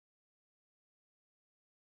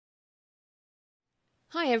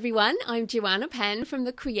Hi everyone, I'm Joanna Penn from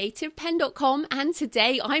the creativepenn.com, and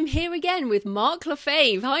today I'm here again with Mark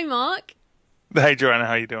Lefebvre. Hi Mark. Hey Joanna,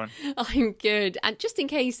 how you doing? I'm good. And just in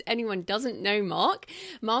case anyone doesn't know Mark,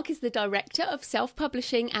 Mark is the Director of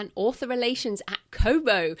Self-Publishing and Author Relations at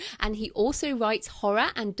Kobo, and he also writes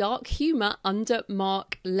horror and dark humour under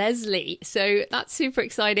Mark Leslie. So that's super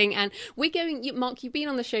exciting. And Mark, you've been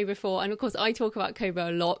on the show before, and of course I talk about Kobo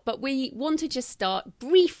a lot, but we want to just start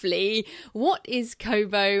briefly. What is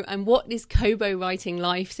Kobo and what is Kobo Writing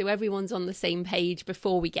Life, so everyone's on the same page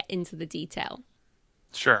before we get into the detail?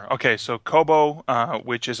 Sure. Okay, so Kobo,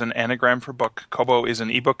 which is an anagram for book. Kobo is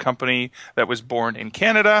an ebook company that was born in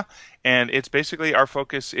Canada, and it's basically our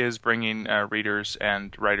focus is bringing readers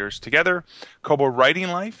and writers together. Kobo Writing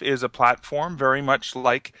Life is a platform very much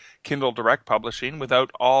like Kindle Direct Publishing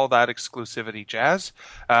without all that exclusivity jazz.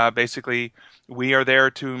 Basically, we are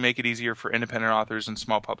there to make it easier for independent authors and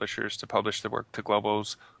small publishers to publish their work to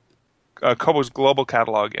Kobo's global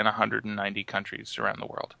catalog in 190 countries around the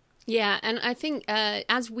world. Yeah, and I think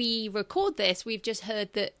as we record this, we've just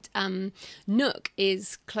heard that Nook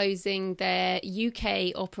is closing their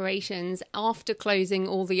UK operations after closing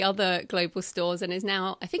all the other global stores and is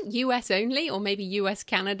now, I think, US only, or maybe US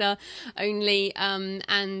Canada only.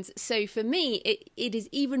 And so for me, it is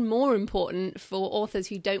even more important for authors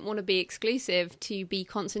who don't want to be exclusive to be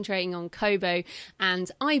concentrating on Kobo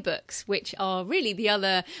and iBooks, which are really the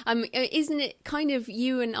other. Isn't it kind of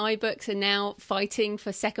you and iBooks are now fighting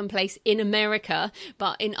for second place in America,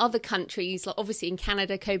 but in other countries, like obviously in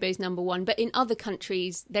Canada, Kobo's number one, but in other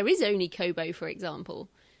countries, there is only Kobo, for example.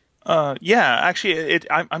 Yeah, actually,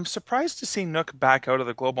 I'm surprised to see Nook back out of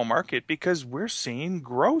the global market because we're seeing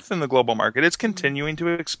growth in the global market. It's continuing to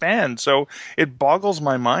expand. So it boggles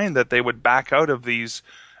my mind that they would back out of these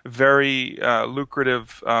very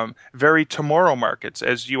lucrative, very tomorrow markets.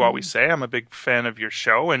 As you always say, I'm a big fan of your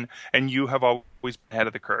show, and you have always been ahead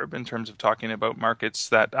of the curve in terms of talking about markets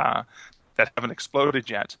that haven't exploded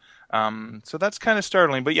yet. So that's kind of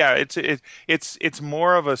startling. But yeah, it's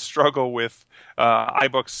more of a struggle with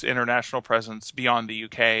iBooks' international presence beyond the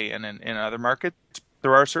UK and in other markets.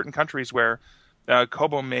 There are certain countries where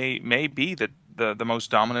Kobo may be the most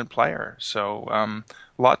dominant player. So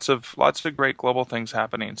lots of great global things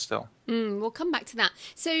happening still. We'll come back to that.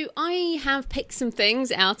 So I have picked some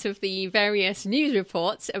things out of the various news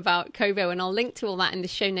reports about Kobo, and I'll link to all that in the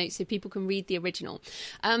show notes so people can read the original.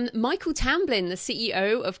 Michael Tamblyn, the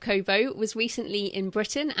CEO of Kobo, was recently in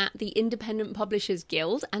Britain at the Independent Publishers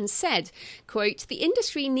Guild and said, quote, "The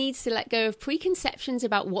industry needs to let go of preconceptions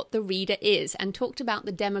about what the reader is," and talked about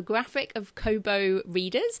the demographic of Kobo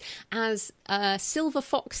readers as silver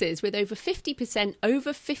foxes with over 50%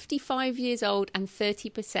 over 55 years old and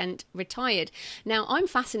 30% retired. Now, I'm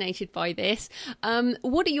fascinated by this.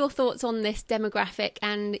 What are your thoughts on this demographic,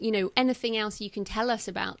 and anything else you can tell us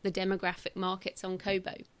about the demographic markets on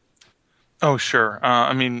Kobo? Oh, sure.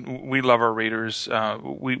 I mean, we love our readers.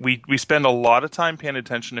 We spend a lot of time paying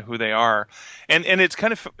attention to who they are, and it's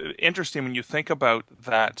kind of interesting when you think about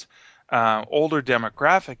that older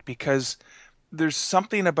demographic, because there's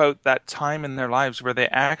something about that time in their lives where they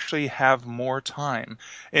actually have more time.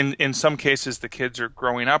 In some cases, the kids are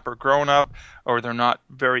growing up or grown up, or they're not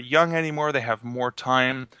very young anymore. They have more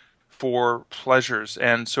time for pleasures,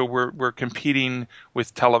 and so we're competing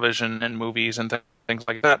with television and movies and things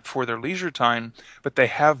like that for their leisure time, but they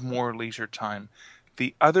have more leisure time.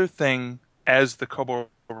 The other thing, as the Kobo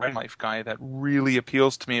Writing Life guy, that really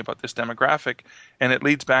appeals to me about this demographic, and it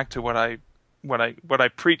leads back to what I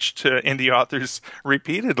preach to indie authors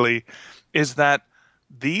repeatedly, is that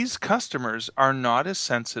these customers are not as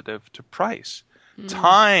sensitive to price.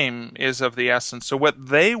 Time is of the essence. So what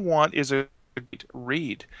they want is a great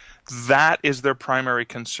read. That is their primary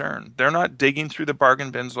concern. They're not digging through the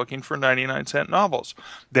bargain bins looking for 99-cent novels.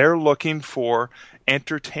 They're looking for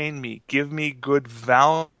entertain me, give me good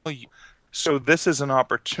value. So this is an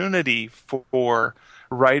opportunity for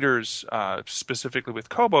writers, specifically with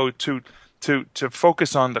Kobo, to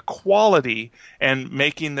focus on the quality and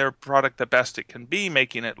making their product the best it can be,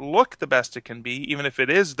 making it look the best it can be, even if it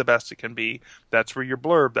is the best it can be. That's where your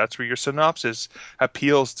blurb, that's where your synopsis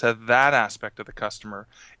appeals to that aspect of the customer.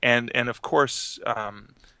 And of course,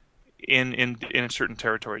 in certain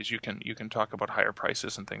territories, you can talk about higher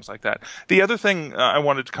prices and things like that. The other thing I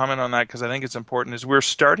wanted to comment on that, because I think it's important, is we're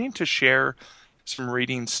starting to share some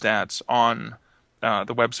reading stats on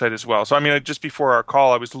the website as well. So, I mean, just before our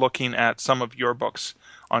call, I was looking at some of your books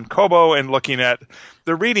on Kobo and looking at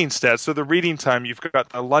the reading stats. So the reading time, you've got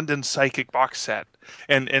the London Psychic box set.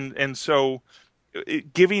 And so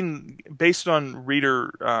giving based on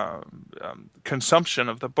reader consumption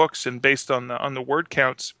of the books and based on the word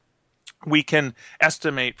counts, we can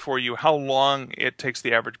estimate for you how long it takes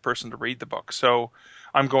the average person to read the book. So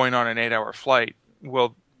I'm going on an 8-hour flight.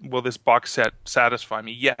 Will this box set satisfy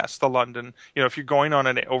me? Yes. The London, if you're going on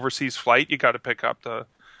an overseas flight, you got to pick up the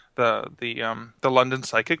London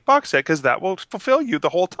Psychic box set, because that will fulfill you the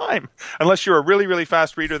whole time. Unless you're a really, really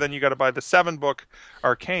fast reader, then you got to buy the 7-book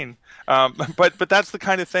Arcane. But that's the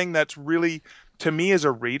kind of thing that's really, to me as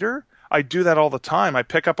a reader, I do that all the time. I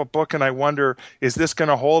pick up a book and I wonder, is this going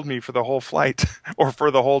to hold me for the whole flight or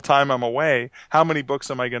for the whole time I'm away? How many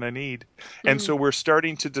books am I going to need? And so we're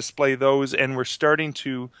starting to display those, and we're starting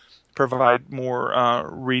to provide more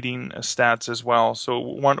reading stats as well. So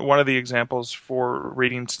one of the examples for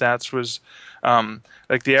reading stats was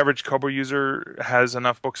like the average Kobo user has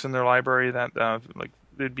enough books in their library that like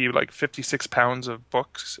it'd be like 56 pounds of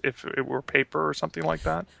books if it were paper or something like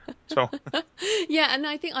that. So yeah, and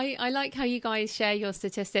I think I like how you guys share your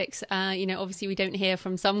statistics. Obviously we don't hear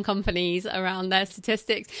from some companies around their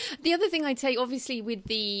statistics. The other thing I'd say, obviously, with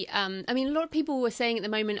the a lot of people were saying at the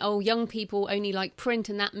moment, young people only like print,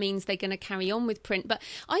 and that means they're going to carry on with print. But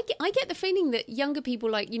I get the feeling that younger people,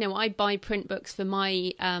 like, I buy print books for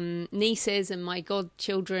my nieces and my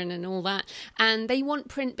godchildren and all that, and they want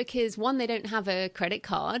print because, one, they don't have a credit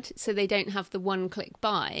card, so they don't have the one-click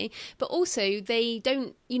buy, but also they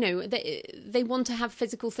don't, they want to have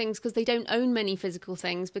physical things because they don't own many physical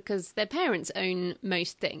things because their parents own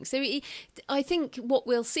most things. So I think what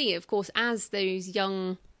we'll see, of course, as those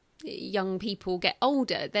young people get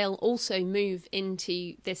older, they'll also move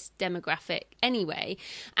into this demographic anyway.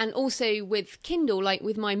 And also with Kindle, like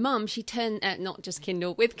with my mum, she turned not just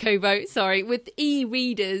Kindle, with Kobo, with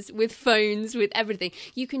e-readers, with phones, with everything,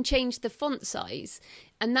 you can change the font size.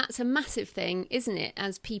 And that's a massive thing, isn't it?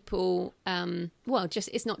 As people,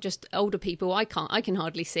 it's not just older people. I can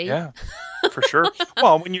hardly see. Yeah, for sure.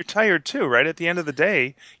 Well, when you're tired too, right? At the end of the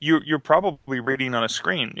day, you're probably reading on a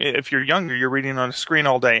screen. If you're younger, you're reading on a screen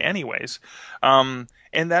all day anyways. And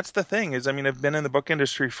that's the thing is, I've been in the book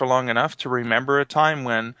industry for long enough to remember a time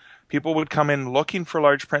when people would come in looking for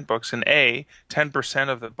large print books, and A, 10%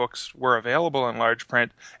 of the books were available in large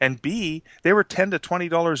print, and B, they were $10 to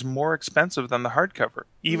 $20 more expensive than the hardcover,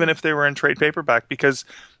 even if they were in trade paperback, because,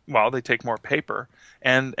 well, they take more paper,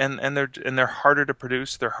 and they're harder to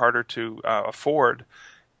produce, they're harder to afford.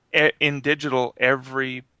 In digital,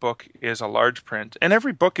 every book is a large print, and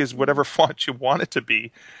every book is whatever font you want it to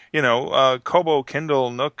be. Kobo,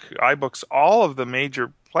 Kindle, Nook, iBooks, all of the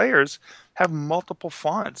major players have multiple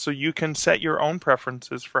fonts, so you can set your own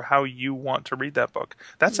preferences for how you want to read that book.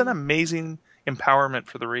 That's an amazing empowerment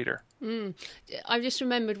for the reader. I've just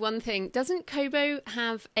remembered one thing. Doesn't Kobo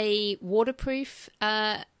have a waterproof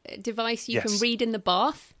device you can read in the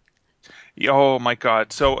bath? Oh my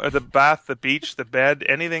God! So the bath, the beach, the bed,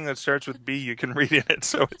 anything that starts with B, you can read in it.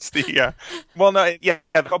 So it's the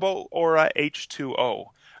the Kobo Aura H2O,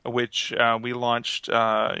 which we launched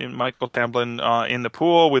in Michael Tamblyn in the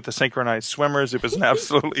pool with the synchronized swimmers. It was an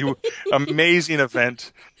absolutely amazing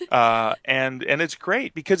event, and it's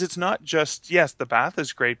great because it's not just, yes, the bath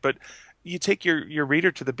is great, but you take your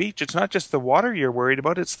reader to the beach. It's not just the water you're worried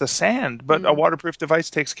about; it's the sand. But a waterproof device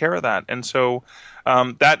takes care of that, and so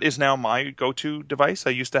that is now my go-to device.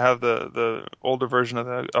 I used to have the older version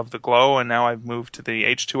of the Glow, and now I've moved to the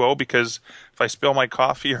H2O because if I spill my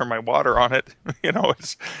coffee or my water on it,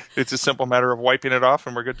 it's a simple matter of wiping it off,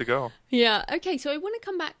 and we're good to go. Yeah. Okay. So I want to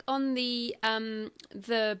come back on the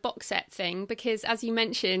box set thing because, as you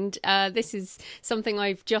mentioned, this is something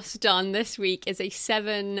I've just done this week. Is a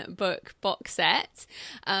 7-book box set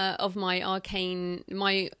of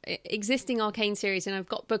my existing Arcane series, and I've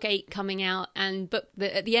got book 8 coming out, and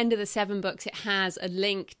at the end of the 7 books it has a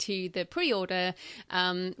link to the pre-order.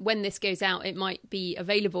 When this goes out it might be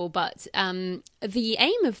available, but the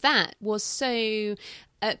aim of that was so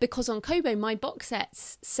because on Kobo my box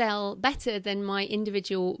sets sell better than my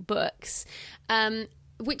individual books,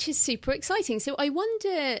 which is super exciting. So I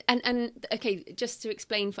wonder, and okay, just to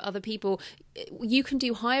explain for other people, you can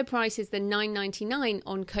do higher prices than $9.99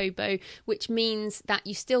 on Kobo, which means that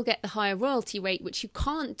you still get the higher royalty rate, which you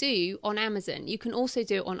can't do on Amazon. You can also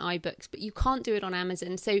do it on iBooks, but you can't do it on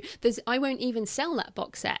Amazon. So I won't even sell that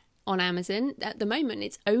box set on Amazon at the moment.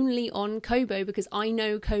 It's only on Kobo because I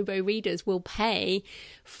know Kobo readers will pay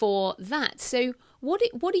for that. So what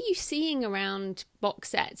are you seeing around box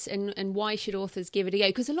sets, and why should authors give it a go?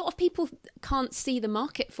 Because a lot of people can't see the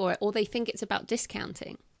market for it, or they think it's about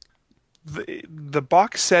discounting. The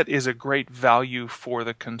box set is a great value for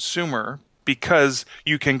the consumer because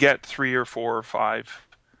you can get 3 or 4 or 5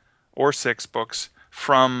 or 6 books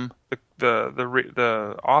from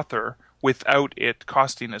the author without it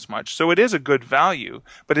costing as much. So it is a good value,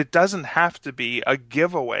 but it doesn't have to be a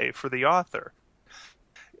giveaway for the author.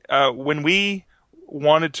 When we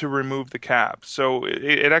wanted to remove the cap, so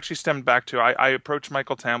it actually stemmed back to I approached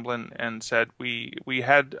Michael Tamblyn and said we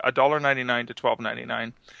had $1.99 to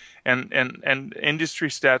 $12.99, and industry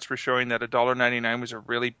stats were showing that $1.99 was a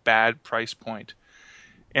really bad price point.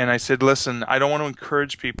 And I said, listen, I don't want to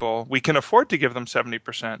encourage people. We can afford to give them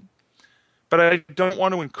 70%, but I don't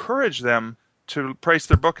want to encourage them to price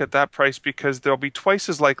their book at that price, because they'll be twice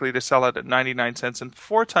as likely to sell it at 99 cents and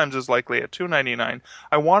 4 times as likely at $2.99.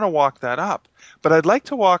 I want to walk that up, but I'd like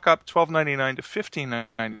to walk up $12.99 to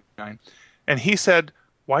 $15.99. And he said,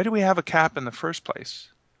 why do we have a cap in the first place?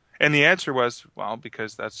 And the answer was, well,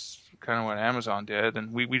 because that's kind of what Amazon did,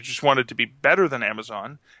 and we just wanted to be better than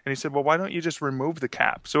Amazon. And he said, well, why don't you just remove the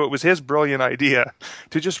cap? So it was his brilliant idea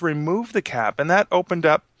to just remove the cap, and that opened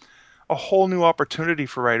up a whole new opportunity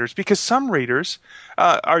for writers, because some readers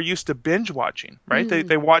are used to binge watching, right?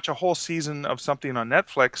 They watch a whole season of something on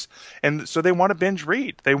Netflix, and so they want to binge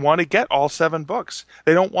read. They want to get all 7 books.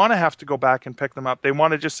 They don't want to have to go back and pick them up. They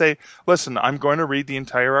want to just say, listen, I'm going to read the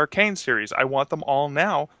entire Arcane series. I want them all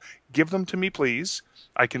now. Give them to me, please.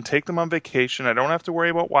 I can take them on vacation. I don't have to worry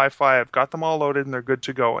about Wi-Fi. I've got them all loaded and they're good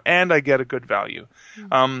to go. And I get a good value.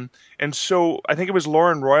 And so I think it was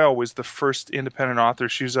Lauren Royal was the first independent author.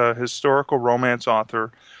 She's a historical romance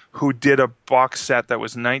author who did a box set that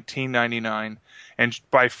was $19.99. And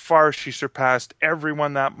by far she surpassed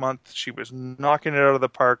everyone that month. She was knocking it out of the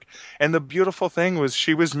park. And the beautiful thing was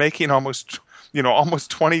she was making almost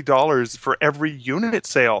 $20 for every unit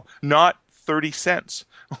sale, not 30 cents.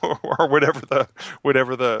 Or whatever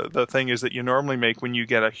the thing is that you normally make when you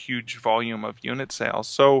get a huge volume of unit sales.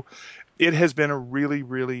 So it has been a really,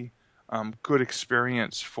 really good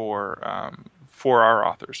experience for our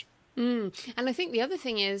authors. And I think the other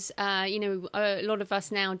thing is, a lot of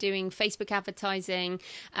us now doing Facebook advertising,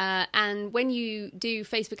 and when you do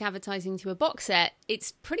Facebook advertising to a box set,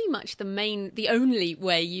 it's pretty much the only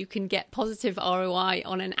way you can get positive ROI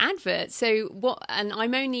on an advert. And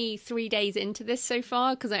I'm only 3 days into this so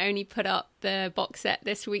far, because I only put up the box set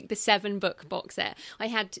this week, the 7-book box set. I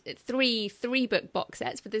had three book box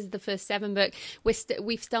sets, but this is the first 7-book.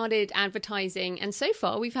 We've started advertising, and so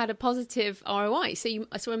far we've had a positive ROI. So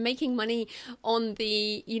we're making money on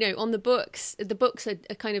the books. The books are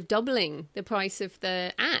kind of doubling the price of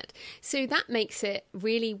the ad. So that makes it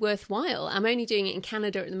really worthwhile. I'm only doing it in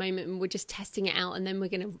Canada at the moment, and we're just testing it out, and then we're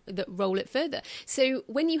going to roll it further. So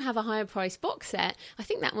when you have a higher price box set, I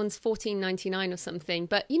think that one's $14.99 or something,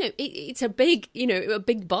 but it's a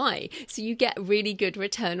big buy. So you get really good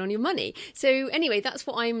return on your money. So anyway, that's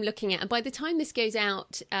what I'm looking at. And by the time this goes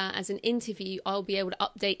out as an interview, I'll be able to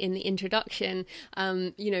update in the introduction,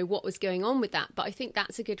 what was going on with that. But I think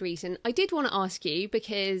that's a good reason. I did want to ask you,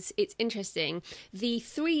 because it's interesting, the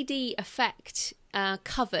 3D effect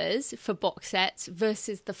covers for box sets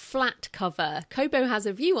versus the flat cover. Kobo has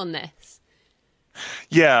a view on this.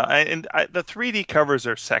 Yeah, the 3D covers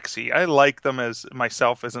are sexy. I like them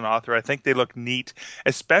myself as an author. I think they look neat,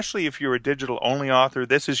 especially if you're a digital-only author.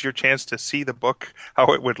 This is your chance to see the book,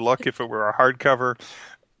 how it would look if it were a hardcover.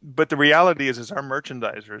 But the reality is our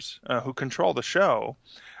merchandisers who control the show,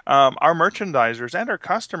 our merchandisers and our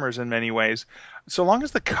customers in many ways, so long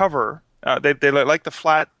as the cover, they like the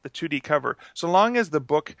flat, the 2D cover, so long as the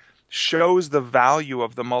book shows the value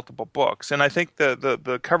of the multiple books. And I think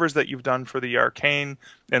the covers that you've done for the Arcane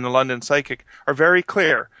and the London Psychic are very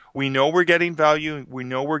clear. We know we're getting value. We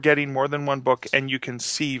know we're getting more than one book, and you can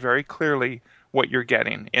see very clearly what you're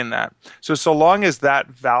getting in that. So long as that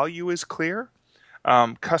value is clear,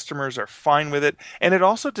 customers are fine with it. And it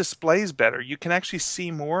also displays better. You can actually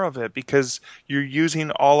see more of it because you're using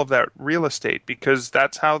all of that real estate, because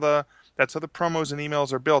that's how the promos and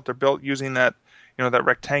emails are built. They're built using that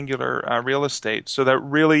rectangular real estate. So that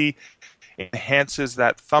really enhances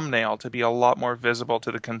that thumbnail to be a lot more visible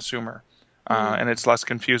to the consumer. And it's less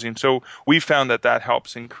confusing. So we found that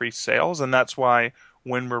helps increase sales. And that's why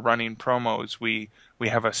when we're running promos, we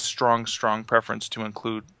have a strong preference to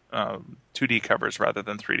include 2D covers rather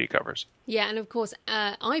than 3D covers. Yeah, and of course,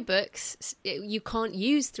 iBooks, you can't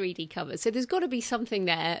use 3D covers. So there's got to be something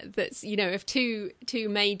there that's, if two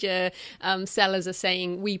major sellers are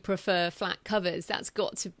saying we prefer flat covers, that's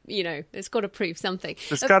got to, it's got to prove something.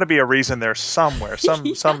 There's got to be a reason there somewhere,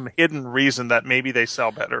 some hidden reason that maybe they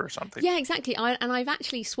sell better or something. Yeah, exactly. And I've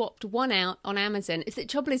actually swapped one out on Amazon. The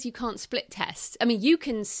trouble is you can't split test. I mean, you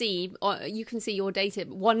can see your data,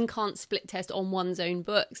 but one can't split test on one's own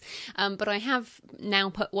books. But but I have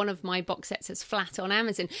now put one of my box sets as flat on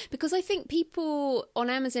Amazon because I think people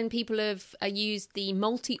on Amazon, people have used the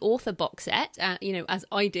multi-author box set, as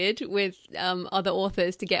I did with other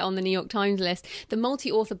authors to get on the New York Times list. The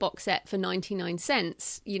multi-author box set for 99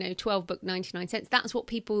 cents, 12 book 99 cents. That's what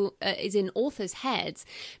people is in authors' heads.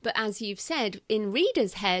 But as you've said, in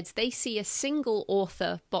readers' heads, they see a single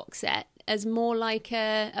author box set as more like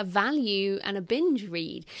a value and a binge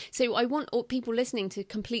read. So I want people listening to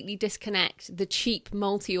completely disconnect the cheap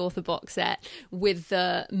multi-author box set with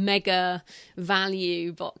the mega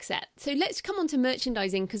value box set. So let's come on to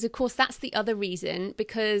merchandising, because of course that's the other reason,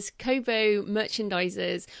 because Kobo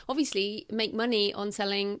merchandisers obviously make money on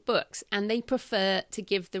selling books, and they prefer to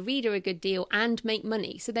give the reader a good deal and make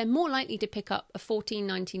money. So they're more likely to pick up a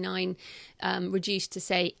 $14.99 reduced to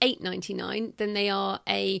say $8.99 than they are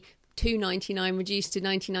a $2.99 reduced to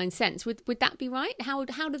 99 cents. Would that be right? How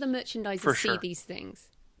do the merchandisers see these things?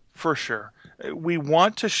 For sure. We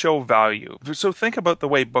want to show value. So think about the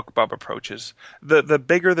way BookBub approaches. The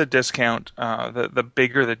bigger the discount, the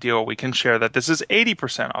bigger the deal. We can share that this is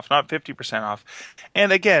 80% off, not 50% off.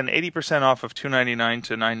 And again, 80% off of $2.99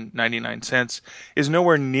 to 9.99 cents is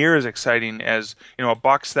nowhere near as exciting as, a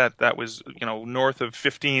box that was, north of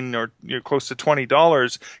 $15 or close to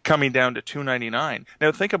 $20 coming down to $2.99.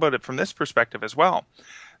 Now think about it from this perspective as well.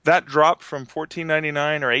 That drop from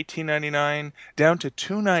 $14.99 or $18.99 down to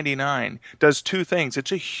 $2.99 does two things.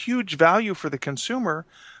 It's a huge value for the consumer,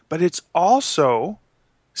 but it's also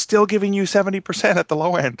still giving you 70% at the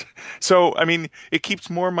low end. So, it keeps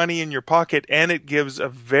more money in your pocket, and it gives a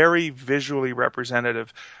very visually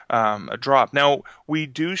representative drop. Now, we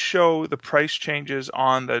do show the price changes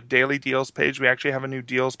on the daily deals page. We actually have a new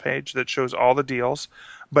deals page that shows all the deals.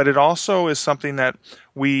 But it also is something that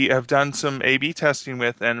we have done some A/B testing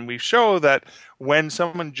with, and we show that when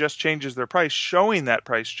someone just changes their price, showing that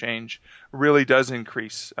price change really does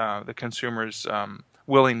increase the consumer's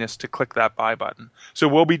willingness to click that buy button. So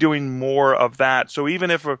we'll be doing more of that. So even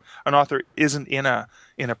if an author isn't in a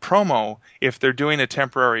promo, if they're doing a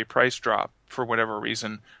temporary price drop for whatever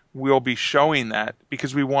reason, we'll be showing that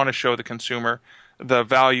because we want to show the consumer the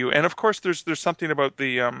value. And of course, there's something about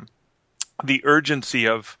the urgency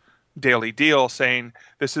of Daily Deal saying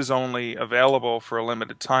this is only available for a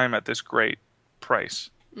limited time at this great price.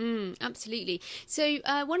 Absolutely. So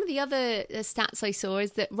one of the other stats I saw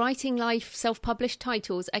is that Writing Life self-published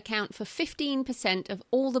titles account for 15% of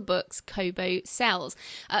all the books Kobo sells.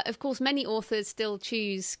 Of course, many authors still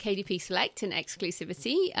choose KDP Select and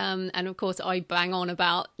exclusivity. And of course, I bang on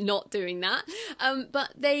about not doing that.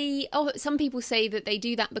 But some people say that they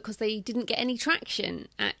do that because they didn't get any traction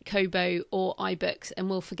at Kobo or iBooks, and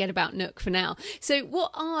we'll forget about Nook for now. So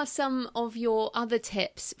what are some of your other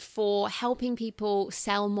tips for helping people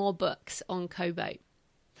sell more books on Kobo?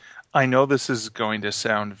 I know this is going to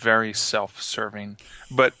sound very self-serving,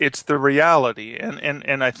 but it's the reality,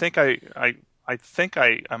 and I think I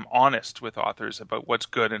am honest with authors about what's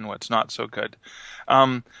good and what's not so good.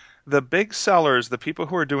 The big sellers, the people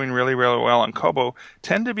who are doing really, really well on Kobo,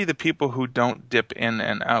 tend to be the people who don't dip in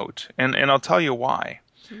and out, and I'll tell you why.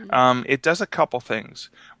 It does a couple things.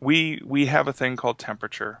 We have a thing called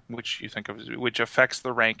temperature, which you think of, which affects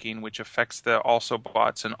the ranking, which affects the also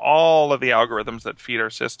bots and all of the algorithms that feed our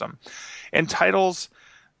system. And titles,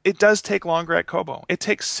 it does take longer at Kobo. It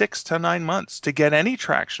takes 6 to 9 months to get any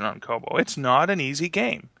traction on Kobo. It's not an easy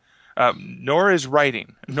game, nor is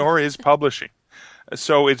writing, nor is publishing.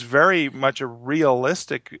 So it's very much a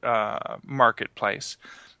realistic marketplace.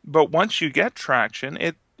 But once you get traction,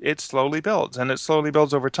 it slowly builds, and it slowly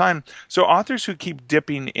builds over time. So authors who keep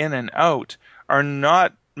dipping in and out are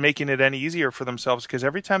not making it any easier for themselves, because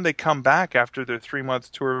every time they come back after their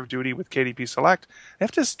 3-month tour of duty with KDP Select, they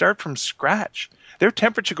have to start from scratch. Their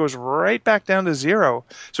temperature goes right back down to zero.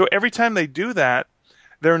 So every time they do that,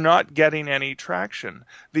 they're not getting any traction.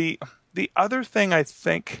 The other thing I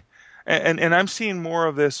think, and I'm seeing more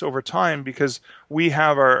of this over time because we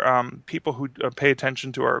have our people who pay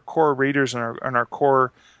attention to our core readers and our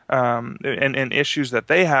core and issues that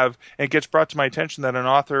they have. And it gets brought to my attention that an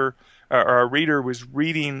author or a reader was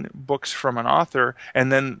reading books from an author,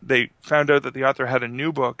 and then they found out that the author had a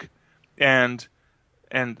new book, and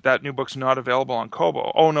that new book's not available on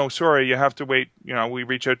Kobo. Oh, no, sorry, you have to wait. We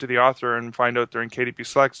reach out to the author and find out they're in KDP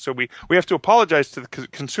Select. So we have to apologize to the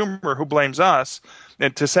consumer who blames us,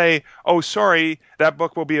 and to say, oh, sorry, that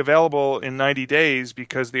book will be available in 90 days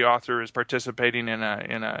because the author is participating in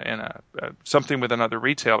a something with another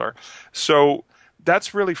retailer. So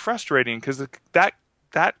that's really frustrating, because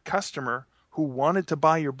that customer who wanted to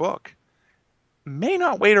buy your book may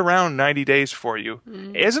not wait around 90 days for you,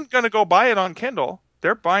 isn't going to go buy it on Kindle,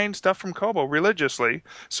 they're buying stuff from Kobo religiously.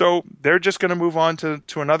 So they're just going to move on to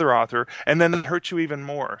another author, and then it hurts you even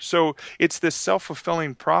more. So it's this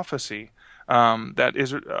self-fulfilling prophecy that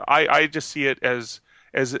is, I just see it as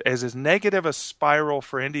negative a spiral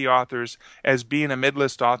for indie authors as being a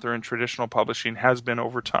mid-list author in traditional publishing has been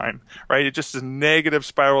over time, right? It just is a negative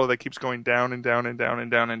spiral that keeps going down and down and down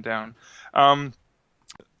and down and down.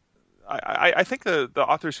 I think the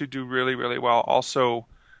authors who do really, really well also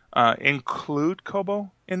include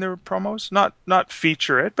Kobo in their promos, not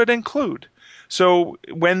feature it, but include. So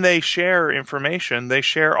when they share information, they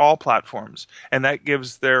share all platforms, and that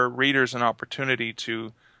gives their readers an opportunity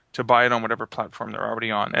to buy it on whatever platform they're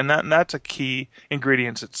already on. And that's a key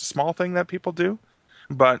ingredient. It's a small thing that people do,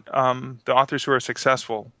 but the authors who are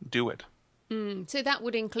successful do it. So that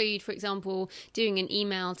would include, for example, doing an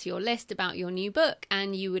email to your list about your new book,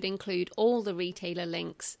 and you would include all the retailer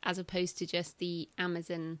links as opposed to just the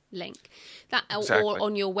Amazon link. Exactly. Or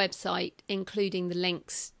on your website, including the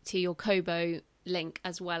links to your Kobo link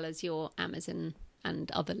as well as your Amazon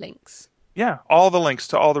and other links. Yeah, all the links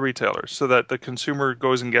to all the retailers so that the consumer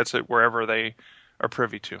goes and gets it wherever they are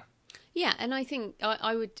privy to. Yeah, and I think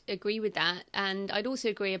I would agree with that. And I'd also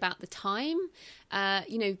agree about the time.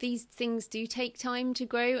 These things do take time to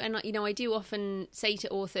grow. And, I do often say to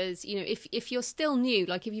authors, if you're still new,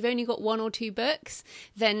 like if you've only got 1 or 2 books,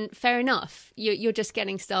 then fair enough. You're just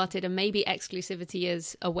getting started, and maybe exclusivity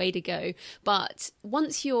is a way to go. But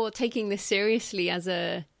once you're taking this seriously as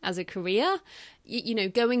a career,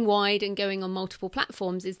 going wide and going on multiple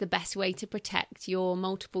platforms is the best way to protect your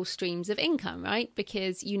multiple streams of income, right?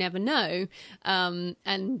 Because you never know. I'm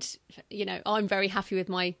very happy with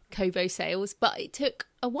my Kobo sales, but it took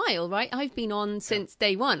a while, right? I've been on since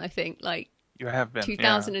day one, I think, you have been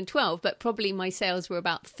 2012, but probably my sales were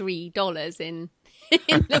about $3 in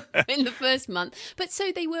the first month. But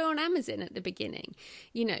so they were on Amazon at the beginning,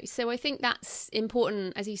 so I think that's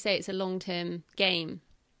important. As you say, it's a long-term game.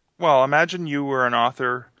 Well, imagine you were an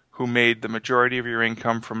author who made the majority of your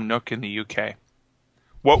income from Nook in the UK.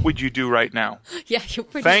 What would you do right now? Yeah, you're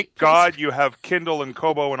pretty... Thank God you have Kindle and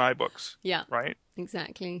Kobo and iBooks. Yeah. Right?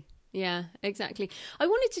 Exactly. Yeah, exactly. I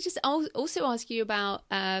wanted to just also ask you about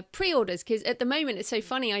pre-orders, because at the moment it's so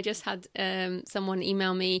funny. I just had someone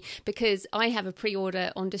email me because I have a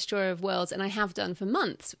pre-order on Destroyer of Worlds, and I have done for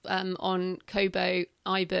months on Kobo,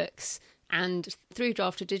 iBooks, and through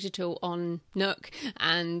Draft or Digital on Nook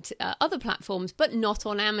and other platforms, but not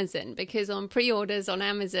on Amazon, because on pre-orders on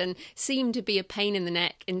Amazon seem to be a pain in the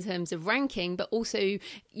neck in terms of ranking, but also,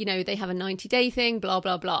 they have a 90-day thing, blah,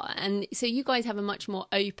 blah, blah. And so you guys have a much more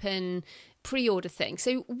open pre-order thing.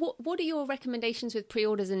 So what are your recommendations with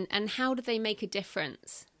pre-orders, and how do they make a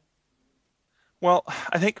difference? Well,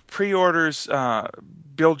 I think pre-orders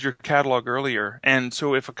build your catalog earlier. And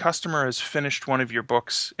so if a customer has finished one of your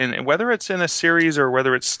books, and whether it's in a series or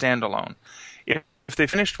whether it's standalone, if they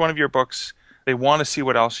finished one of your books, they want to see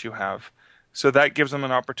what else you have. So that gives them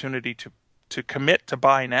an opportunity to commit to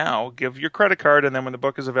buy now, give your credit card, and then when the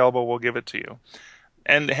book is available, we'll give it to you.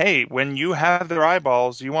 And hey, when you have their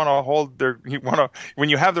eyeballs, when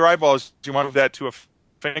you have their eyeballs, you want to move that to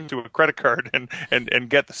a credit card and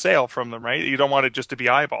get the sale from them, right? You don't want it just to be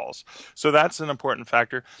eyeballs. So that's an important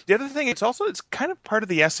factor. The other thing, it's kind of part of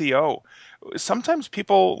the SEO. Sometimes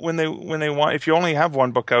people, when they want, if you only have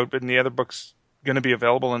one book out, but the other book's going to be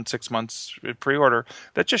available in 6 months pre-order,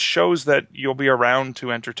 that just shows that you'll be around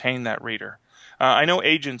to entertain that reader. I know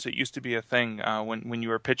agents, it used to be a thing when you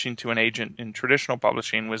were pitching to an agent in traditional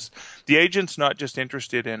publishing, was the agent's not just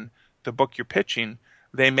interested in the book you're pitching.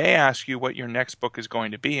 They may ask you what your next book is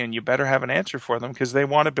going to be, and you better have an answer for them because they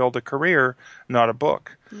want to build a career, not a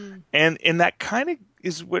book. And that kind of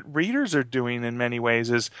is what readers are doing in many ways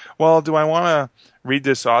is, well, do I want to read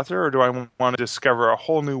this author, or do I want to discover a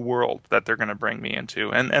whole new world that they're going to bring me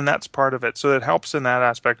into? And that's part of it. So it helps in that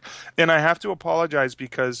aspect. And I have to apologize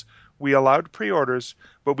because we allowed pre-orders,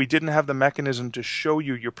 but we didn't have the mechanism to show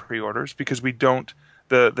you your pre-orders because we don't.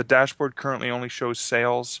 The dashboard currently only shows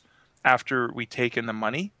sales after we take in the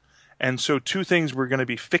money. And so 2 things we're going to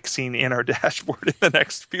be fixing in our dashboard in the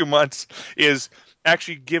next few months is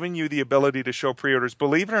actually giving you the ability to show pre-orders.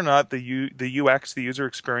 Believe it or not, the UX, the user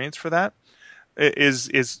experience for that is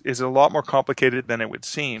a lot more complicated than it would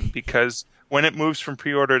seem, because when it moves from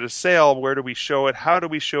pre-order to sale, where do we show it? How do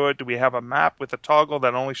we show it? Do we have a map with a toggle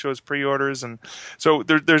that only shows pre-orders? And so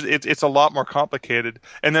it's a lot more complicated.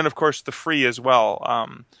 And then, of course, the free as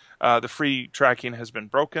well. The free tracking has been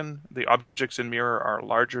broken. The objects in Mirror are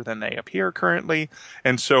larger than they appear currently.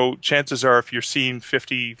 And so chances are if you're seeing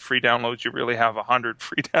 50 free downloads, you really have 100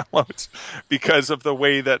 free downloads because of the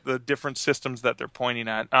way that the different systems that they're pointing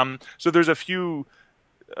at. So there's a few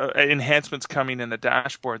enhancements coming in the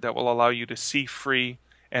dashboard that will allow you to see free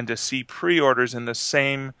and to see pre-orders in the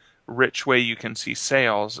same rich way you can see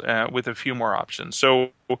sales, with a few more options.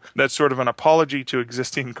 So that's sort of an apology to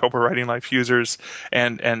existing Kobo Writing Life users,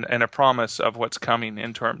 and a promise of what's coming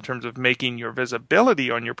in terms of making your visibility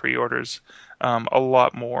on your pre-orders a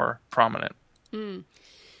lot more prominent.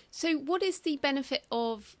 So what is the benefit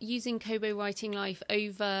of using Kobo Writing Life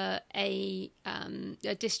over a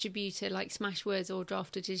distributor like Smashwords or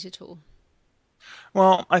Drafter Digital?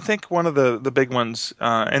 Well, I think one of the big ones,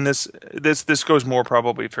 and this goes more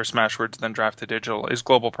probably for Smashwords than Draft to Digital, is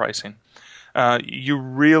global pricing. You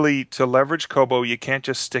really, to leverage Kobo, you can't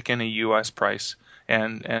just stick in a U.S. price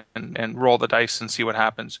and roll the dice and see what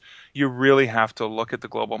happens. You really have to look at the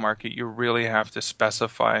global market. You really have to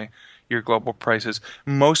specify your global prices.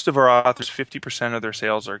 Most of our authors, 50% of their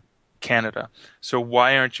sales are Canada. So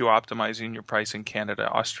why aren't you optimizing your price in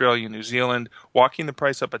Canada, Australia, New Zealand, walking the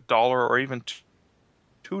price up $1 or even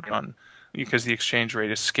 $2 because the exchange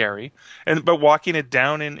rate is scary, but walking it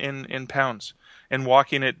down in pounds and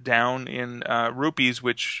walking it down in rupees,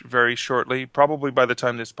 which very shortly, probably by the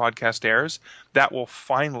time this podcast airs, that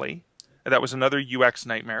was another UX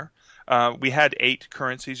nightmare. We had 8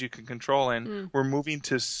 currencies you can control in. We're moving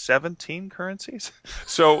to 17 currencies.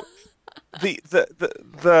 So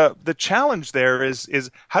the challenge there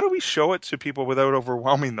is how do we show it to people without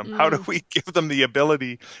overwhelming them? How do we give them the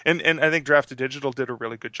ability? And I think Draft to Digital did a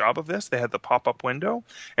really good job of this. They had the pop-up window.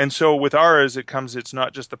 And so with ours, it's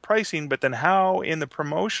not just the pricing, but then how in the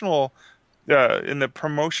promotional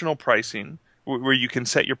pricing, where you can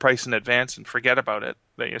set your price in advance and forget about it.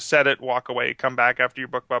 That you set it, walk away, come back after your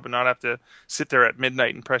book club, and not have to sit there at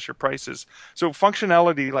midnight and press your prices. So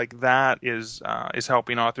functionality like that is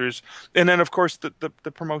helping authors. And then of course the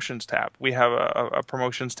promotions tab. We have a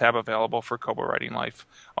promotions tab available for Kobo Writing Life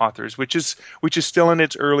authors, which is still in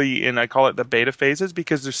its early, and I call it the beta phases,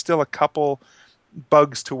 because there's still a couple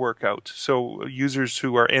bugs to work out. So users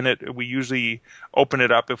who are in it, we usually open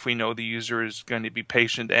it up if we know the user is going to be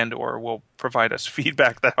patient and or will provide us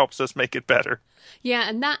feedback that helps us make it better. Yeah,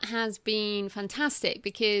 and that has been fantastic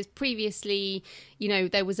because previously,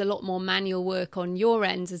 there was a lot more manual work on your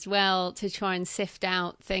end as well to try and sift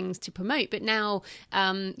out things to promote. But now,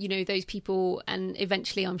 those people, and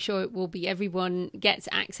eventually I'm sure it will be everyone, gets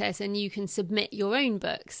access and you can submit your own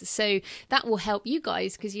books. So that will help you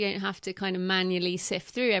guys because you don't have to kind of manually sift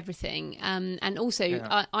through everything. And also,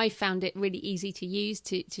 I found it really easy to use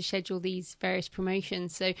to schedule these various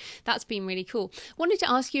promotions. So that's been really cool. Wanted to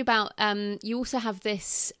ask you about, you also have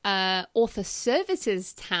this author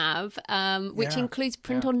services tab, which includes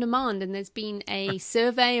print on demand, and there's been a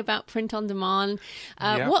survey about print on demand.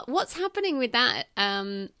 What's happening with that?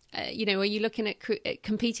 Are you looking at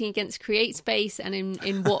competing against CreateSpace, and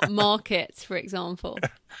in what markets, for example?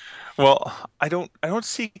 Well, I don't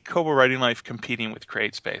see Kobo Writing Life competing with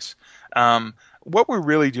CreateSpace. What we're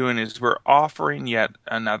really doing is we're offering yet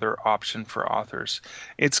another option for authors.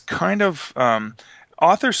 It's kind of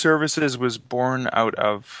author services was born out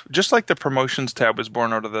of, just like the promotions tab was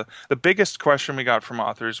born out of the biggest question we got from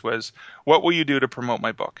authors was, what will you do to promote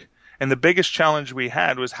my book? And the biggest challenge we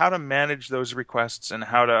had was how to manage those requests and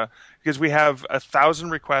because we have 1,000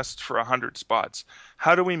 requests for 100 spots.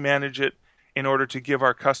 How do we manage it in order to give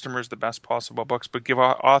our customers the best possible books, but give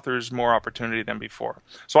our authors more opportunity than before?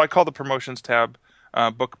 So I call the promotions tab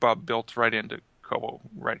BookBub, built right into Kobo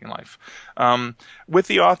Writing Life. With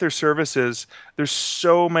the author services, there's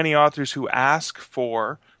so many authors who ask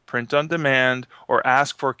for print on demand, or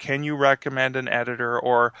ask for, can you recommend an editor,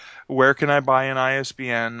 or where can I buy an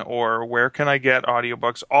ISBN, or where can I get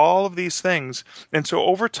audiobooks, all of these things. And so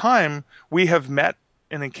over time, we have met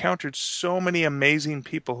and encountered so many amazing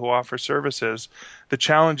people who offer services. The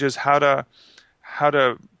challenge is how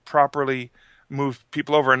to properly move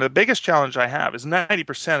people over. And the biggest challenge I have is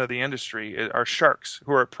 90% of the industry are sharks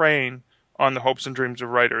who are preying on the hopes and dreams of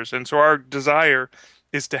writers. And so our desire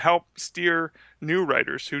is to help steer new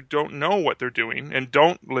writers who don't know what they're doing and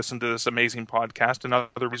don't listen to this amazing podcast and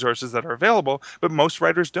other resources that are available, but most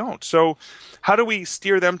writers don't. So how do we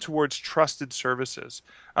steer them towards trusted services?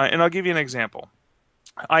 And I'll give you an example.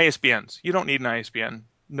 ISBNs. You don't need an ISBN.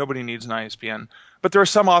 Nobody needs an ISBN. But there are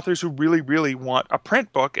some authors who really, really want a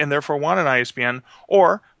print book and therefore want an ISBN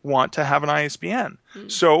or want to have an ISBN.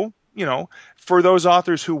 So, for those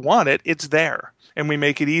authors who want it, it's there. And we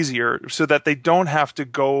make it easier so that they don't have to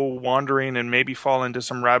go wandering and maybe fall into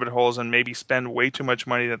some rabbit holes and maybe spend way too much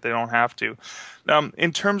money that they don't have to.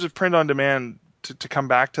 In terms of print on demand, to come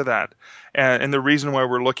back to that, and the reason why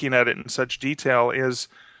we're looking at it in such detail is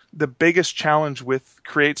the biggest challenge with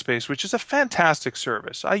CreateSpace, which is a fantastic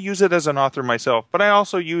service. I use it as an author myself, but I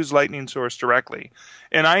also use Lightning Source directly.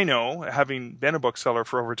 And I know, having been a bookseller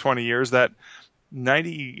for over 20 years, that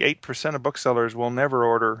 98% of booksellers will never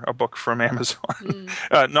order a book from Amazon.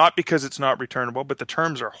 Not because it's not returnable, but the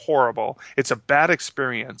terms are horrible. It's a bad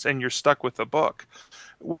experience, and you're stuck with the book.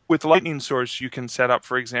 With Lightning Source, you can set up,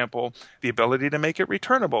 for example, the ability to make it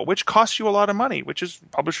returnable, which costs you a lot of money, which is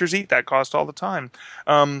publishers eat that cost all the time,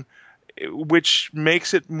 which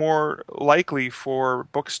makes it more likely for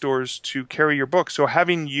bookstores to carry your book. So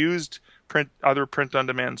having used other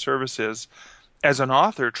print-on-demand services, as an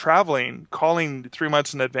author, traveling, calling 3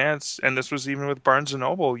 months in advance, and this was even with Barnes &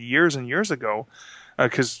 Noble years and years ago,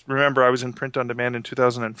 because remember, I was in print on demand in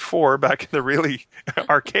 2004, back in the really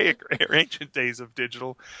archaic or ancient days of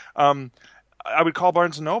digital. I would call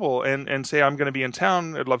Barnes & Noble and say, I'm going to be in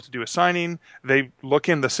town. I'd love to do a signing. They look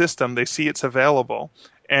in the system. They see it's available,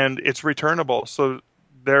 and it's returnable. So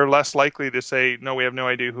they're less likely to say, no, we have no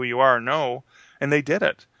idea who you are. No. And they did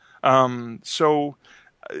it. So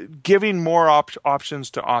giving more options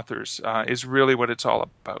to authors is really what it's all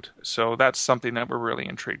about. So that's something that we're really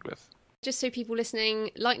intrigued with. Just so people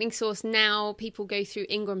listening, Lightning Source now, people go through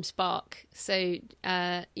Ingram Spark. So,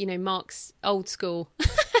 Mark's old school.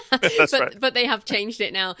 That's right. But they have changed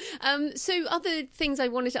it now. So other things I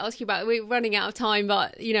wanted to ask you about, we're running out of time,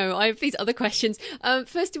 but, I have these other questions.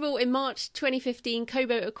 First of all, in March 2015,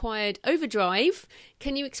 Kobo acquired Overdrive.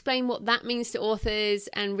 Can you explain what that means to authors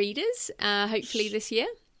and readers, hopefully this year?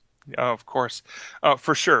 Of course,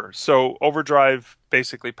 for sure. So Overdrive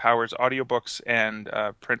basically powers audiobooks and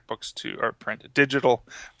digital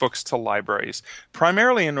books to libraries,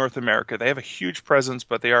 primarily in North America. They have a huge presence,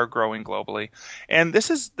 but they are growing globally. And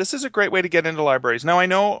this is a great way to get into libraries. Now, I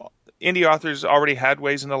know indie authors already had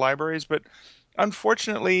ways into libraries, but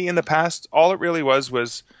unfortunately, in the past, all it really was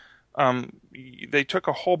they took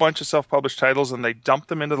a whole bunch of self-published titles and they dumped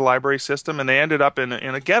them into the library system, and they ended up in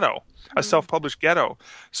a ghetto, a self-published ghetto.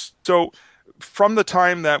 So from the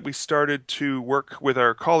time that we started to work with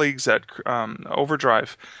our colleagues at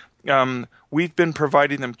Overdrive, we've been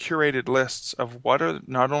providing them curated lists of what are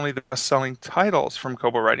not only the best-selling titles from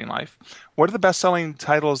Kobo Writing Life, what are the best-selling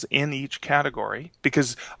titles in each category,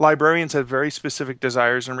 because librarians have very specific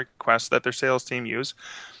desires and requests that their sales team use,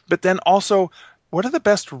 but then also what are the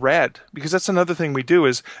best read? Because that's another thing we do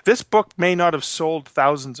is this book may not have sold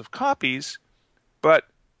thousands of copies, but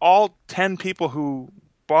all 10 people who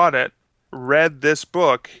bought it read this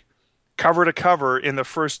book cover to cover in the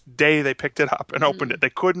first day they picked it up and opened it. They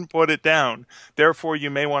couldn't put it down. Therefore, you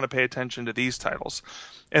may want to pay attention to these titles.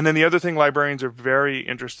 And then the other thing librarians are very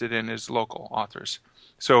interested in is local authors.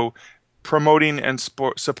 So promoting and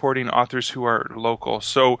supporting authors who are local.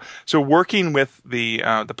 So working with the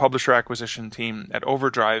publisher acquisition team at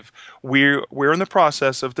Overdrive, we're in the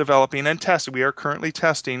process of developing and testing. We are currently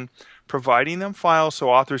testing, providing them files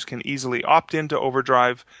so authors can easily opt into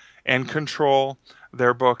Overdrive and control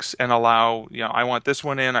their books and allow, I want this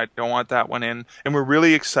one in, I don't want that one in. And we're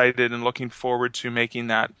really excited and looking forward to making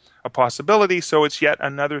that a possibility. So it's yet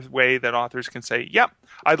another way that authors can say, yep,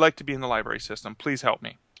 I'd like to be in the library system. Please help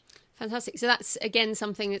me. Fantastic. So that's, again,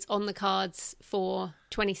 something that's on the cards for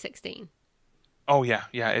 2016. Oh, yeah.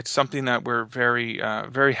 It's something that we're very,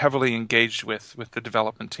 very heavily engaged with the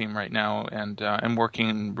development team right now, and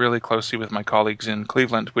working really closely with my colleagues in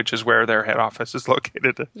Cleveland, which is where their head office is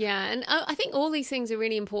located. Yeah, and I think all these things are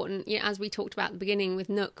really important. As we talked about at the beginning with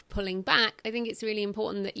Nook pulling back, I think it's really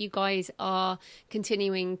important that you guys are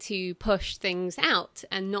continuing to push things out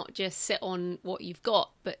and not just sit on what you've got,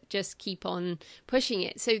 but just keep on pushing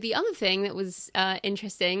it. So the other thing that was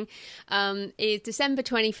interesting is December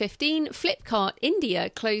 2015, Flipkart India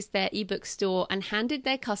closed their ebook store and handed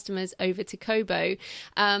their customers over to Kobo,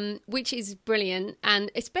 which is brilliant. And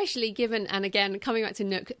especially given, and again, coming back to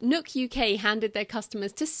Nook, Nook UK handed their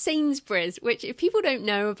customers to Sainsbury's, which if people don't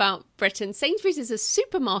know about Britain, Sainsbury's is a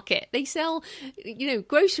supermarket. They sell,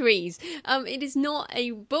 groceries. It is not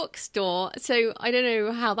a bookstore. So I don't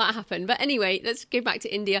know how that happened. But anyway, let's go back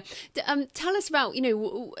to India. Tell us about,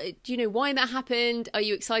 why that happened? Are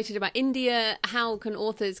you excited about India? How can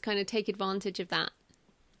authors kind of take advantage of that?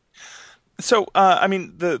 So,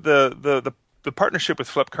 the partnership with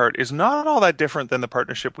Flipkart is not all that different than the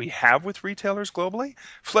partnership we have with retailers globally.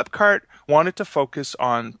 Flipkart wanted to focus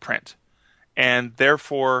on print, and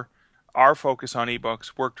therefore our focus on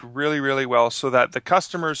ebooks worked really, really well, so that the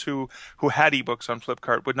customers who had ebooks on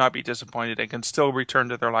Flipkart would not be disappointed and can still return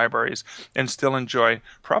to their libraries and still enjoy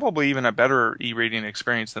probably even a better e-reading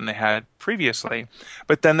experience than they had previously.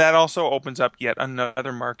 But then that also opens up yet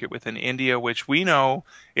another market within India, which we know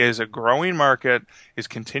is a growing market, is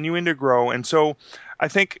continuing to grow. And so I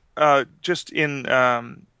think just in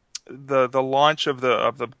the launch of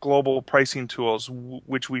the global pricing tools,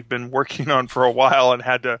 which we've been working on for a while and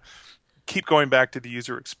had to keep going back to the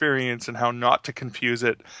user experience and how not to confuse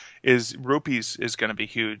it, is rupees is going to be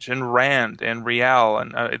huge, and rand and rial,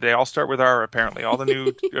 and they all start with R apparently, all the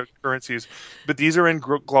new currencies. But these are in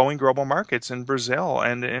growing global markets in Brazil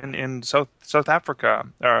and in South Africa,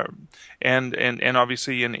 and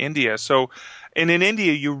obviously in India. So, and in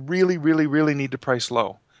India, you really, really, really need to price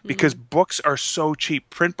low, because books are so cheap.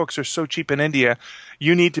 Print books are so cheap in India.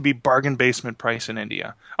 You need to be bargain basement price in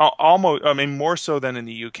India. Almost, I mean, more so than in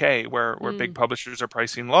the UK, where big publishers are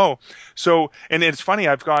pricing low. So, and it's funny,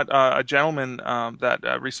 I've got a gentleman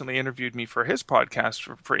that recently interviewed me for his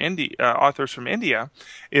podcast for India, authors from India.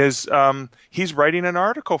 He's writing an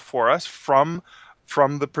article for us from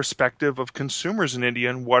the perspective of consumers in India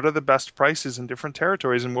and what are the best prices in different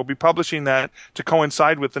territories. And we'll be publishing that to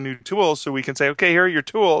coincide with the new tools, so we can say, okay, here are your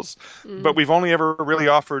tools, but we've only ever really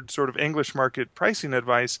offered sort of English market pricing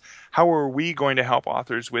advice. How are we going to help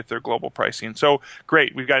authors with their global pricing? So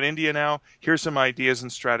great, we've got India now. Here's some ideas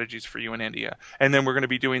and strategies for you in India. And then we're going to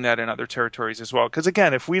be doing that in other territories as well. Because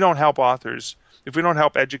again, if we don't help authors, if we don't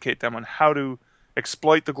help educate them on how to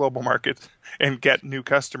exploit the global market and get new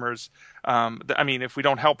customers, I mean, if we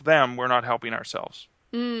don't help them, we're not helping ourselves.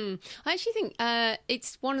 I actually think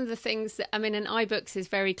it's one of the things that, I mean, an iBooks is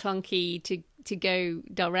very clunky to go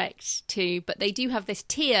direct to, but they do have this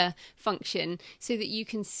tier function so that you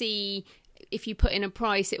can see, if you put in a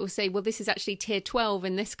price, it will say, well, this is actually tier 12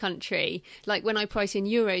 in this country. Like when I price in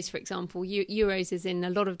euros, for example, euros is in a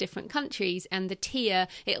lot of different countries, and the tier,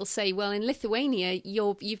 it'll say, well, in Lithuania,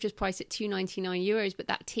 you've just priced at 299 euros, but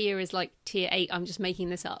that tier is like tier 8. I'm just making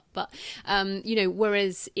this up. But,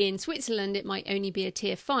 whereas in Switzerland, it might only be a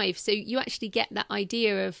tier 5. So you actually get that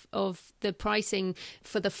idea of the pricing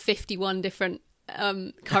for the 51 different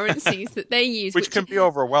currencies that they use, which can be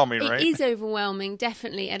overwhelming, right? It is overwhelming,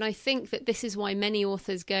 definitely. And I think that this is why many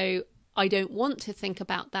authors go, I don't want to think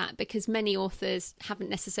about that, because many authors haven't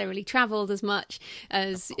necessarily traveled as much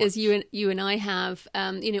as you and I have.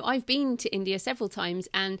 I've been to India several times,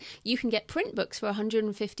 and you can get print books for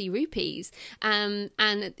 150 rupees. And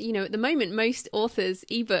at the moment, most authors'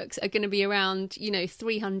 ebooks are going to be around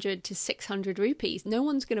 300 to 600 rupees. No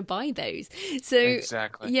one's going to buy those. So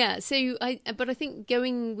exactly. Yeah. So I think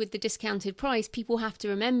going with the discounted price, people have to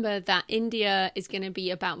remember that India is going to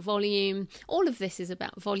be about volume. All of this is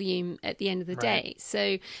about volume at the end of the day.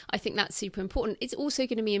 So I think that's super important. It's also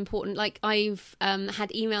going to be important, like I've had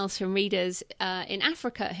emails from readers in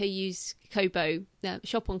Africa who use Kobo,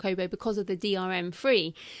 shop on Kobo, because of the DRM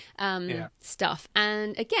free stuff.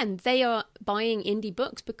 And again, they are buying indie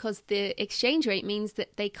books because the exchange rate means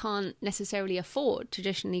that they can't necessarily afford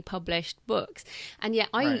traditionally published books. And yet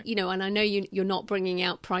and I know you're not bringing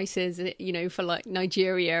out prices, for like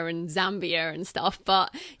Nigeria and Zambia and stuff,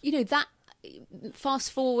 but that,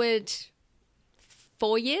 fast forward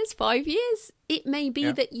 4 years, 5 years, it may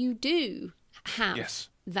be that you do have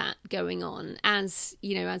that going on, as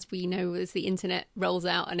we know, as the internet rolls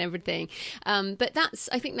out and everything. But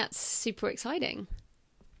I think that's super exciting.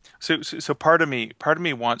 So part of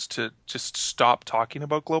me wants to just stop talking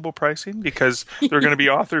about global pricing, because there are going to be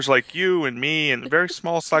authors like you and me and a very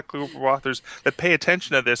small select group of authors that pay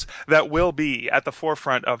attention to this, that will be at the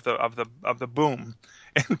forefront of the boom.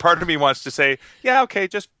 And part of me wants to say, yeah, okay,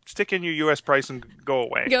 just stick in your U.S. price and go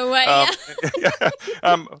away. Go away,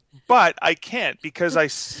 but I can't, because I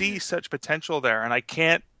see such potential there, and I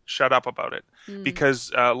can't shut up about it.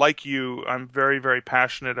 Because like you, I'm very, very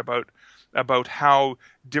passionate about how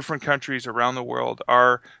different countries around the world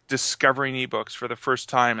are discovering ebooks for the first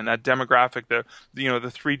time, and that demographic, the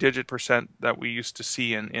 3-digit percent that we used to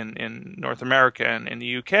see in North America and in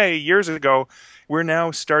the UK years ago, we're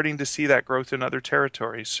now starting to see that growth in other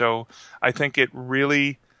territories. So I think it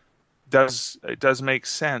really does make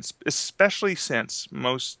sense, especially since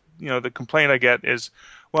most, the complaint I get is,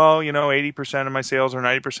 well, 80% of my sales or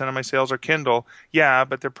 90% of my sales are Kindle. Yeah,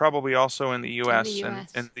 but they're probably also in the US,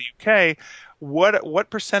 and the UK. What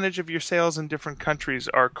percentage of your sales in different countries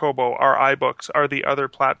are Kobo, are iBooks, are the other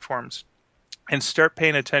platforms? And start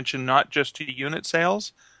paying attention not just to unit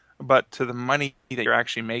sales, but to the money that you're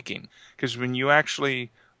actually making. Because when you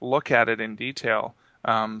actually look at it in detail,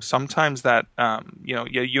 Sometimes that, yeah,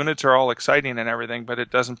 units are all exciting and everything, but it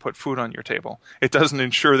doesn't put food on your table. It doesn't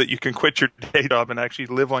ensure that you can quit your day job and actually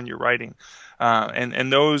live on your writing.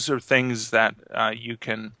 And those are things that you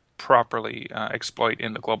can properly exploit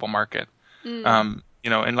in the global market. Mm.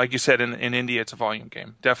 And like you said, in India, it's a volume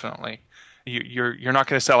game, definitely. You're not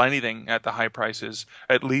going to sell anything at the high prices.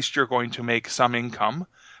 At least you're going to make some income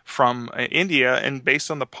from India, and based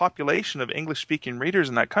on the population of English-speaking readers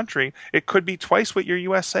in that country, it could be twice what your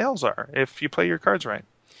U.S. sales are if you play your cards right.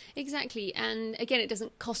 Exactly. And again, it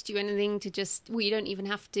doesn't cost you anything to you don't even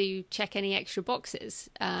have to check any extra boxes.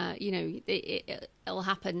 It'll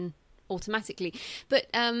happen automatically. But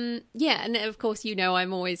yeah, and of course,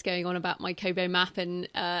 I'm always going on about my Kobo map and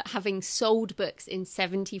having sold books in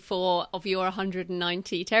 74 of your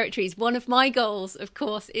 190 territories. One of my goals, of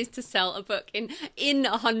course, is to sell a book in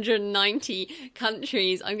 190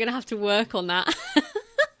 countries. I'm going to have to work on that.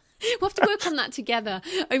 We'll have to work on that together.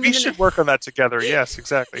 We should work on that together. Yes,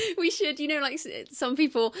 exactly. We should. Like some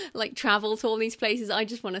people like travel to all these places. I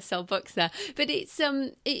just want to sell books there. But it's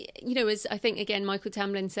as I think again Michael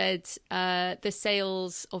Tamblyn said, the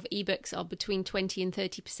sales of ebooks are between 20 and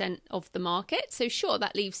 30% of the market. So sure,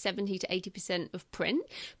 that leaves 70 to 80% of print.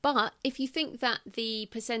 But if you think that the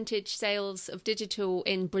percentage sales of digital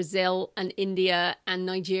in Brazil and India and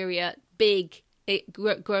Nigeria,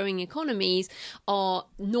 growing economies, are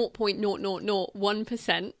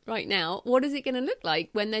 0.0001% right now, what is it going to look like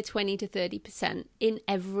when they're 20 to 30% in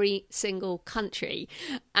every single country?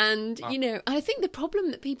 And I think the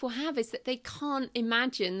problem that people have is that they can't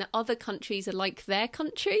imagine that other countries are like their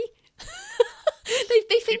country.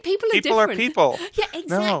 They think people are different. People are people. Yeah,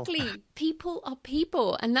 exactly. No. People are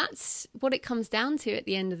people. And that's what it comes down to at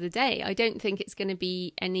the end of the day. I don't think it's going to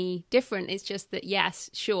be any different. It's just that, yes,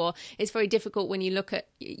 sure, it's very difficult when you look at,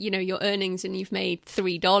 your earnings and you've made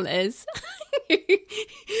 $3.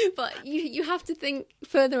 But you have to think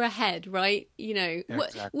further ahead, right?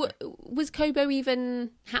 Exactly. Was Kobo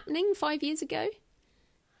even happening 5 years ago?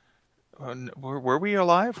 Were we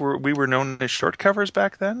alive? We were known as short covers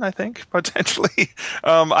back then, I think, potentially.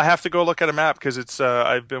 I have to go look at a map because it's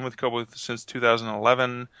I've been with Kobo since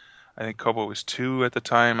 2011. I think Kobo was 2 at the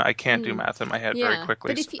time. I can't do math in my head very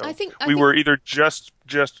quickly. But I think we were either just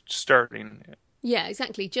starting. Yeah,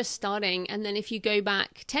 exactly. Just starting. And then if you go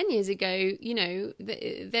back 10 years ago,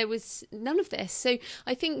 there was none of this. So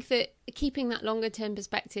I think that keeping that longer term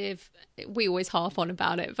perspective, we always harp on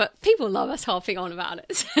about it, but people love us harping on about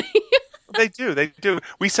it. So. They do.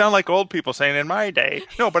 We sound like old people saying in my day.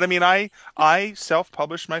 No, but I mean, I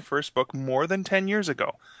self-published my first book more than 10 years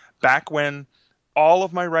ago, back when all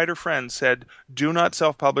of my writer friends said, do not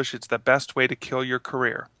self-publish. It's the best way to kill your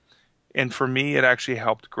career. And for me, it actually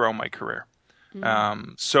helped grow my career.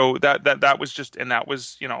 So that was just, and that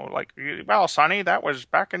was, like, well, Sonny, that was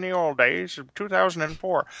back in the old days of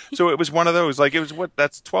 2004. So it was one of those, like, it was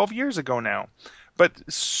that's 12 years ago now.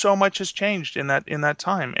 But so much has changed in that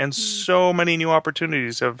time, and so many new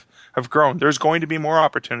opportunities have grown. There's going to be more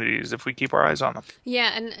opportunities if we keep our eyes on them.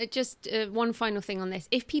 Yeah, and just one final thing on this.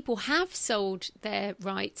 If people have sold their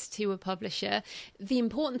rights to a publisher, the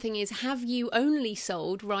important thing is, have you only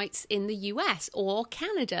sold rights in the US or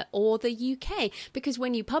Canada or the UK? Because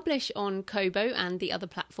when you publish on Kobo and the other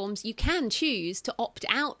platforms, you can choose to opt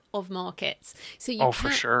out of markets. So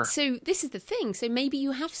for sure. So this is the thing. So maybe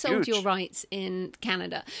you have sold your rights in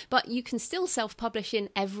Canada, but you can still self-publish in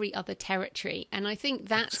every other territory. And I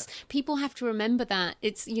think people have to remember that.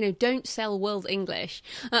 It's, don't sell world English.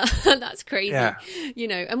 That's crazy. Yeah.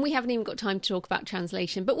 And we haven't even got time to talk about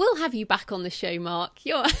translation, but we'll have you back on the show, Mark.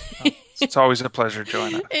 It's always a pleasure,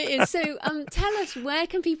 Joanna. It is. So tell us, where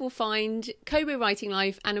can people find Kobo Writing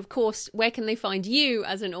Life? And of course, where can they find you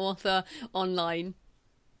as an author online?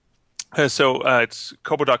 So it's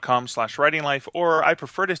kobo.com/writinglife, or I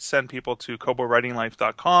prefer to send people to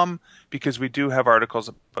kobowritinglife.com because we do have articles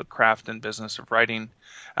about craft and business of writing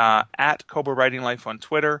at Kobo Writing Life on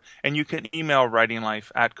Twitter, and you can email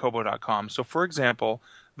writinglife@kobo.com. So, for example,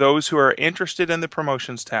 those who are interested in the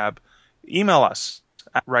promotions tab, email us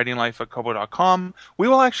at writinglife@kobo.com. We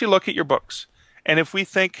will actually look at your books, and if we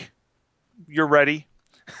think you're ready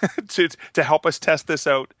to help us test this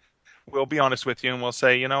out, we'll be honest with you and we'll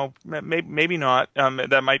say, maybe not.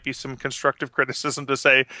 That might be some constructive criticism to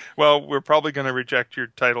say, well, we're probably going to reject your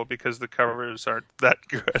title because the covers aren't that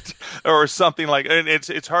good or something like. And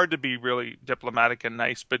it's hard to be really diplomatic and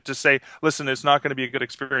nice, but to say, listen, it's not going to be a good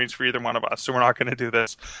experience for either one of us, so we're not going to do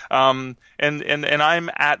this. And I'm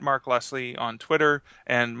at Mark Leslie on Twitter,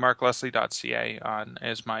 and markleslie.ca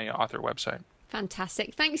is my author website.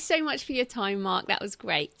 Fantastic. Thanks so much for your time, Mark. That was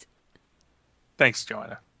great. Thanks,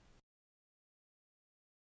 Joanna.